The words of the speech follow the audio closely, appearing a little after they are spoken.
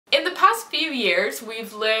past few years,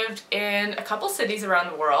 we've lived in a couple cities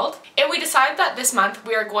around the world, and we decided that this month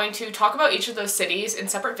we are going to talk about each of those cities in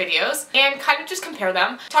separate videos and kind of just compare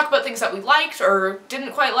them, talk about things that we liked or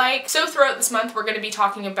didn't quite like. So throughout this month we're going to be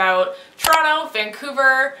talking about Toronto,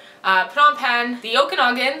 Vancouver, Phnom Penh, the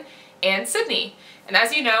Okanagan, and Sydney. And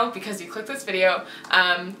as you know, because you clicked this video,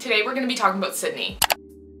 today we're going to be talking about Sydney.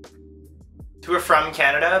 So we're from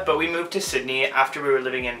Canada, but we moved to Sydney after we were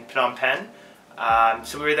living in Phnom Penh.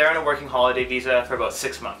 So we were there on a working holiday visa for about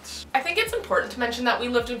 6 months. I think it's important to mention that we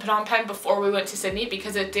lived in Phnom Penh before we went to Sydney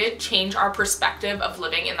because it did change our perspective of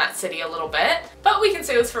living in that city a little bit. But we can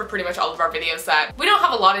say this for pretty much all of our videos that we don't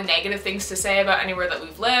have a lot of negative things to say about anywhere that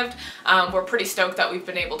we've lived. We're pretty stoked that we've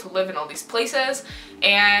been able to live in all these places,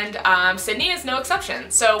 and Sydney is no exception.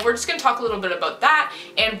 So we're just going to talk a little bit about that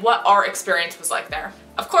and what our experience was like there.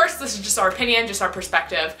 Of course, this is just our opinion, just our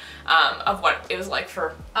perspective of what it was like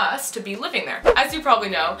for us to be living there. As you probably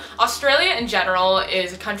know, Australia in general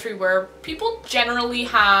is a country where people generally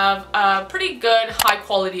have a pretty good high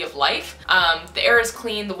quality of life. The air is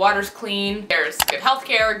clean, the water's clean, there's good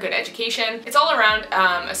healthcare, good education. It's all around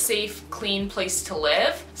a safe, clean place to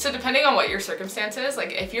live. So depending on what your circumstances,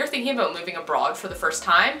 like if you're thinking about moving abroad for the first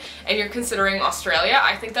time and you're considering Australia,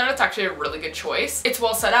 I think that it's actually a really good choice. It's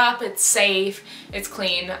well set up, it's safe, it's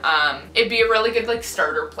clean. It'd be a really good like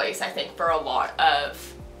starter place, I think, for a lot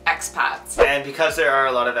of expats. And because there are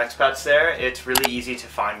a lot of expats there, it's really easy to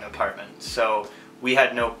find an apartment. So we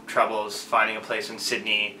had no troubles finding a place in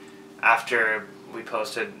Sydney after we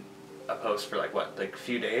posted a post for like a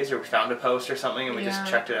few days, or we found a post or something and we just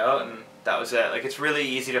checked it out and that was it. Like, it's really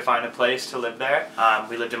easy to find a place to live there.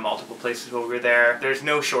 We lived in multiple places while we were there. There's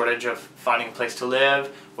no shortage of finding a place to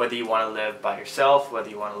live, whether you want to live by yourself,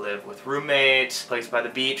 whether you want to live with roommates, a place by the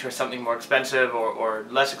beach, or something more expensive or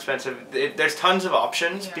less expensive. There's tons of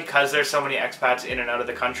options because there's so many expats in and out of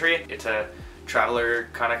the country. It's a traveler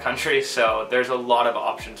kind of country, so there's a lot of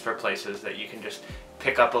options for places that you can just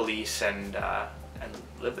pick up a lease and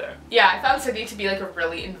live there. Yeah, I found Sydney to be like a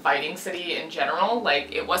really inviting city in general.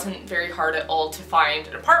 Like, it wasn't very hard at all to find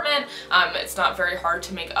an apartment. It's not very hard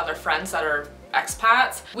to make other friends that are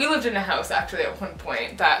expats. We lived in a house actually at one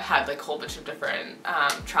point that had like a whole bunch of different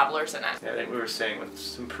travelers in it. Yeah, I think we were staying with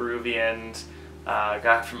some Peruvians, a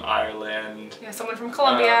guy from Ireland. Yeah, someone from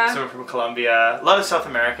Colombia. A lot of South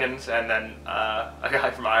Americans, and then a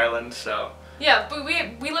guy from Ireland, so. Yeah, but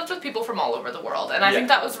we lived with people from all over the world, and I think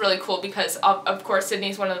that was really cool because of course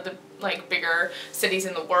Sydney's one of the like bigger cities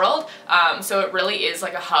in the world, so it really is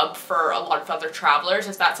like a hub for a lot of other travelers.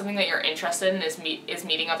 If that's something that you're interested in, is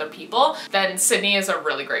meeting other people, then Sydney is a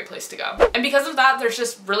really great place to go. And because of that, there's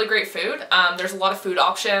just really great food. There's a lot of food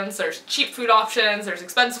options, there's cheap food options, there's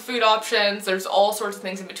expensive food options, there's all sorts of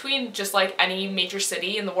things in between, just like any major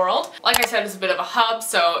city in the world. Like I said, it's a bit of a hub,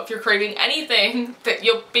 so if you're craving anything, that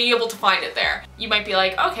you'll be able to find it there. You might be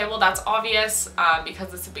like, okay, well that's obvious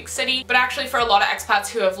because it's a big city, but actually for a lot of expats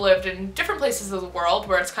who have lived in different places of the world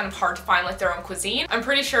where it's kind of hard to find like their own cuisine, I'm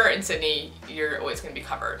pretty sure in Sydney you're always going to be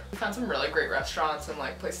covered. We found some really great restaurants and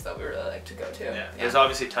like places that we really like to go to. Yeah, there's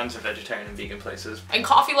obviously tons of vegetarian and vegan places. And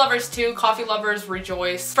coffee lovers too. Coffee lovers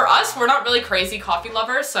rejoice. For us, we're not really crazy coffee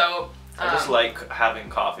lovers, so I just like having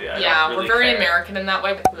coffee. We're very American in that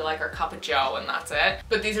way. We like our cup of joe and that's it.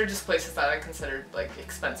 But these are just places that I considered like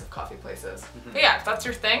expensive coffee places. But yeah, if that's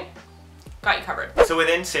your thing, got you covered. So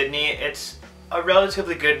within Sydney, it's a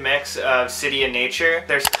relatively good mix of city and nature.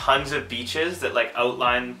 There's tons of beaches that like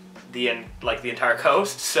outline the entire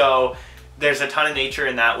coast. So there's a ton of nature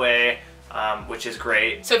in that way. Which is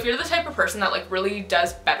great. So if you're the type of person that like really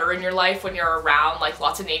does better in your life when you're around like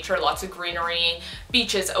lots of nature, lots of greenery,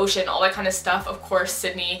 beaches, ocean, all that kind of stuff, of course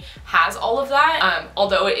Sydney has all of that.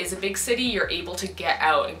 Although it is a big city, you're able to get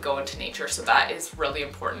out and go into nature, so that is really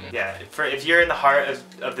important. Yeah, if you're in the heart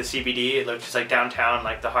of the CBD, which is like downtown,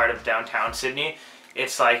 like the heart of downtown Sydney,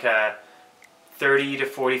 it's like a 30 to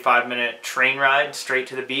 45 minute train ride straight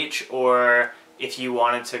to the beach, or if you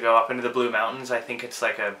wanted to go up into the Blue Mountains, I think it's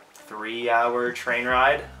like a 3-hour train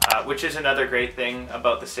ride, which is another great thing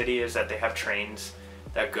about the city, is that they have trains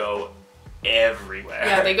that go everywhere.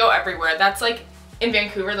 Yeah, they go everywhere. That's like, in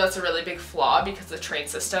Vancouver, that's a really big flaw because the train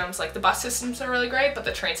systems, like the bus systems are really great, but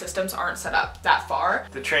the train systems aren't set up that far.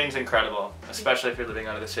 The train's incredible, especially if you're living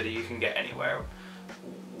out of the city. You can get anywhere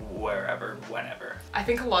wherever, whenever. I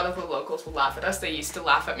think a lot of the locals will laugh at us. They used to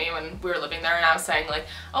laugh at me when we were living there and I was saying like,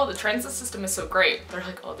 oh, the transit system is so great. They're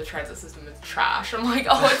like, oh, the transit system is trash. I'm like,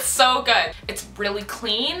 oh, it's so good. It's really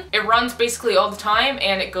clean. It runs basically all the time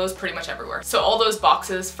and it goes pretty much everywhere. So all those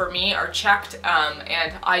boxes for me are checked,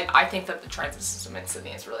 and I think that the transit system in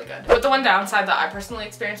Sydney is really good. But the one downside that I personally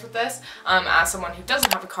experienced with this, as someone who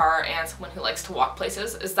doesn't have a car and someone who likes to walk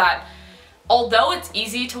places, is that although it's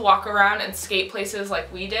easy to walk around and skate places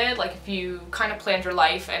like we did, like if you kind of planned your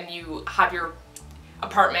life and you have your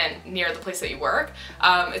apartment near the place that you work,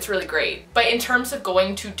 it's really great. But in terms of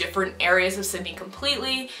going to different areas of Sydney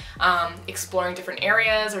completely, exploring different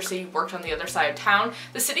areas, or say you worked on the other side of town,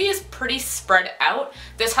 the city is pretty spread out.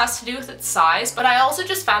 This has to do with its size, but I also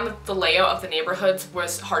just found that the layout of the neighborhoods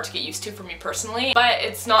was hard to get used to for me personally, but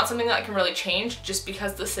it's not something that can really change just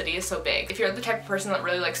because the city is so big. If you're the type of person that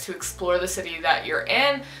really likes to explore the city that you're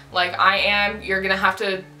in, like I am, you're gonna have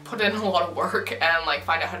to put in a lot of work and like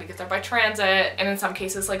find out how to get there by transit, and in some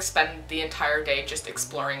cases like spend the entire day just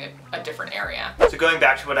exploring a different area. So going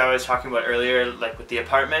back to what I was talking about earlier, like with the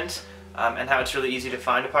apartment, and how it's really easy to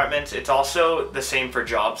find apartments, it's also the same for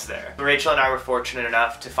jobs there. Rachel and I were fortunate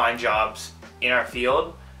enough to find jobs in our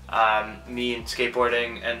field, me in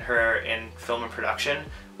skateboarding and her in film and production,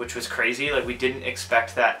 which was crazy. Like we didn't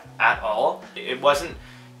expect that at all. It wasn't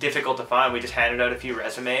difficult to find. We just handed out a few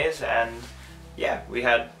resumes and yeah, we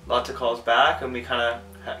had lots of calls back and we kind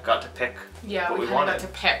of got to pick what we wanted. Got to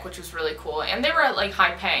pick, which was really cool. And they were like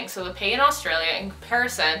high paying. So the pay in Australia in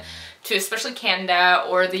comparison to especially Canada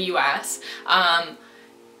or the US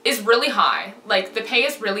is really high. Like the pay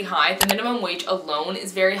is really high. The minimum wage alone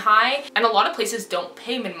is very high. And a lot of places don't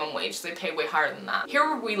pay minimum wage. They pay way higher than that. Here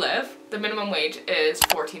where we live, the minimum wage is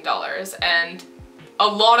 $14 and a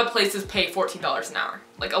lot of places pay $14 an hour,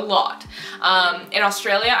 like a lot. In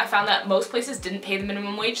Australia, I found that most places didn't pay the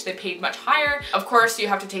minimum wage, they paid much higher. Of course, you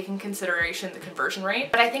have to take in consideration the conversion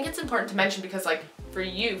rate, but I think it's important to mention because like for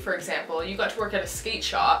you, for example, you got to work at a skate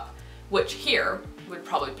shop, which here would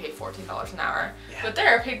probably pay $14 an hour, but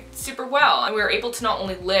there it paid super well. And we were able to not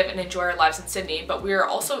only live and enjoy our lives in Sydney, but we were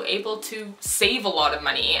also able to save a lot of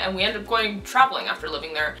money, and we ended up going traveling after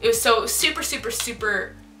living there. It was so super, super,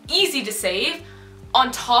 super easy to save, on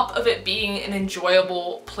top of it being an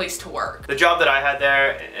enjoyable place to work. The job that I had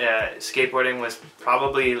there, skateboarding, was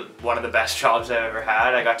probably one of the best jobs I've ever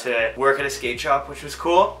had. I got to work at a skate shop, which was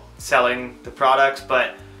cool, selling the products,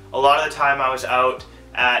 but a lot of the time I was out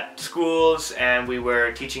at schools and we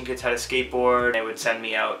were teaching kids how to skateboard. They would send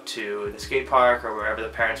me out to the skate park or wherever the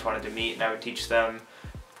parents wanted to meet, and I would teach them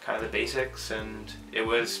kind of the basics, and it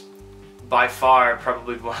was by far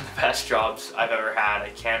probably one of the best jobs I've ever had. I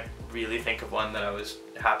can't really think of one that I was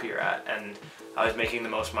happier at, and I was making the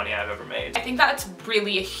most money I've ever made. I think that's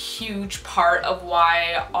really a huge part of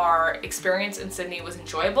why our experience in Sydney was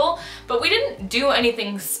enjoyable, but we didn't do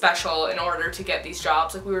anything special in order to get these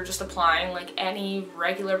jobs. Like we were just applying like any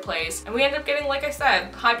regular place, and we ended up getting, like I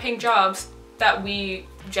said, high paying jobs that we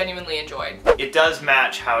genuinely enjoyed. It does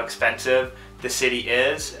match how expensive the city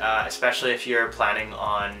is, especially if you're planning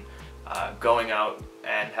on going out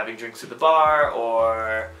and having drinks at the bar,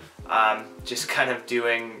 or just kind of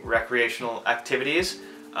doing recreational activities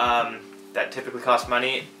that typically cost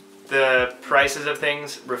money. The prices of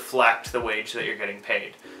things reflect the wage that you're getting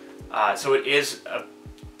paid. So it is a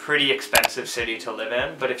pretty expensive city to live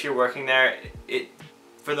in, but if you're working there, it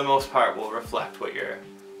for the most part will reflect what you're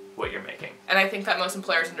making. And I think that most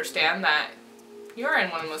employers understand that you're in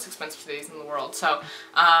one of the most expensive cities in the world. So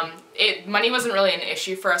money wasn't really an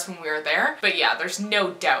issue for us when we were there. But yeah, there's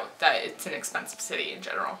no doubt that it's an expensive city in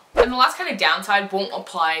general. And the last kind of downside won't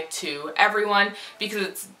apply to everyone because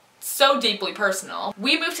it's so deeply personal.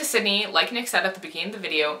 We moved to Sydney, like Nick said at the beginning of the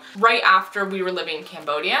video, right after we were living in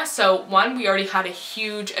Cambodia. So one, we already had a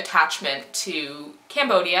huge attachment to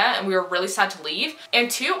Cambodia and we were really sad to leave.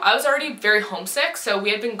 And two, I was already very homesick, so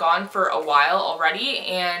we had been gone for a while already,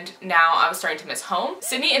 and now I was starting to miss home.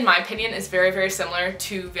 Sydney, in my opinion, is very, very similar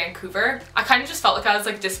to Vancouver. I kind of just felt like I was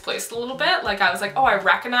like displaced a little bit. Like I was like, oh, I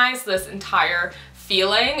recognize this entire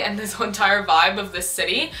feeling and this entire vibe of this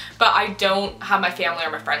city, but I don't have my family or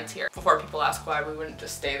my friends here. Before people ask why we wouldn't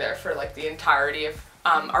just stay there for like the entirety of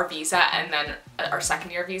our visa and then our second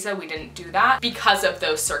year visa, we didn't do that because of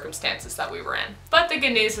those circumstances that we were in. But the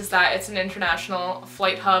good news is that it's an international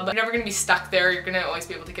flight hub. You're never gonna be stuck there. You're gonna always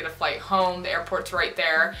be able to get a flight home. The airport's right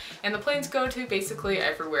there, and the planes go to basically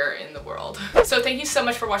everywhere in the world. So thank you so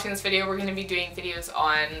much for watching this video. We're gonna be doing videos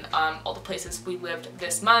on all the places we lived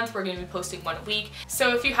this month. We're gonna be posting one a week.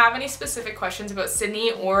 So if you have any specific questions about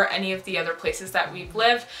Sydney or any of the other places that we've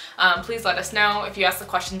lived, please let us know. If you ask the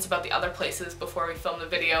questions about the other places before we film film the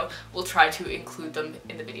video, we'll try to include them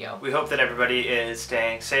in the video. We hope that everybody is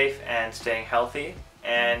staying safe and staying healthy,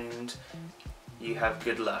 and you have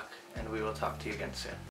good luck, and we will talk to you again soon.